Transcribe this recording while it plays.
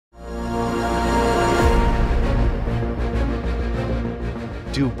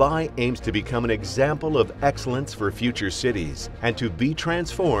Dubai aims to become an example of excellence for future cities and to be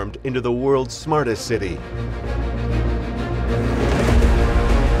transformed into the world's smartest city.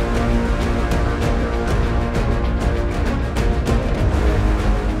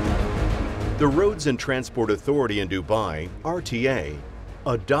 The Roads and Transport Authority in Dubai, RTA,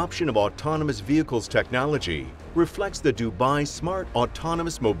 adoption of autonomous vehicles technology reflects the Dubai Smart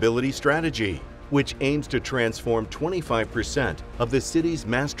Autonomous Mobility Strategy, which aims to transform 25% of the city's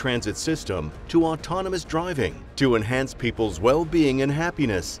mass transit system to autonomous driving to enhance people's well-being and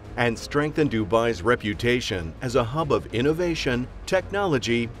happiness and strengthen Dubai's reputation as a hub of innovation,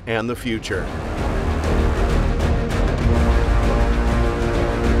 technology, and the future.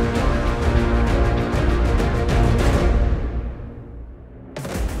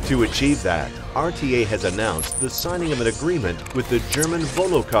 To achieve that, RTA has announced the signing of an agreement with the German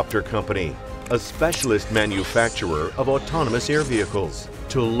Volocopter company, a specialist manufacturer of autonomous air vehicles,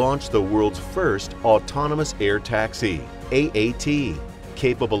 to launch the world's first autonomous air taxi, AAT,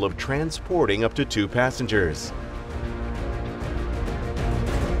 capable of transporting up to 2 passengers.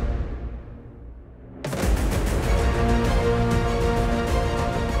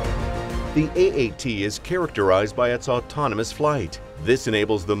 The AAT is characterized by its autonomous flight. This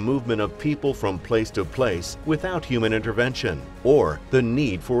enables the movement of people from place to place without human intervention or the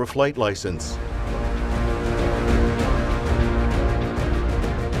need for a flight license.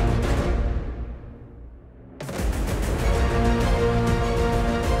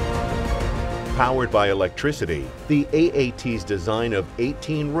 Powered by electricity, the AAT's design of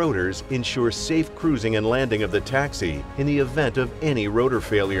 18 rotors ensures safe cruising and landing of the taxi in the event of any rotor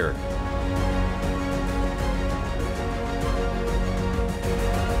failure.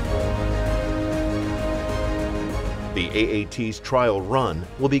 The AAT's trial run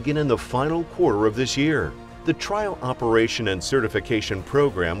will begin in the final quarter of this year. The trial operation and certification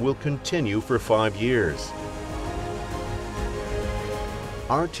program will continue for 5 years.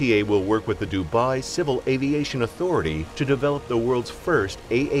 RTA will work with the Dubai Civil Aviation Authority to develop the world's first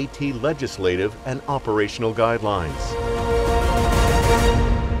AAT legislative and operational guidelines.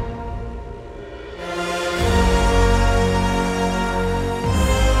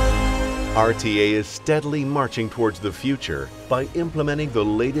 RTA is steadily marching towards the future by implementing the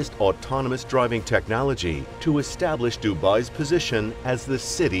latest autonomous driving technology to establish Dubai's position as the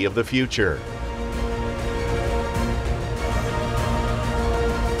city of the future.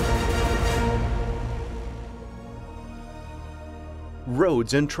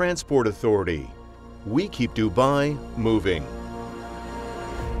 Roads and Transport Authority. We keep Dubai moving.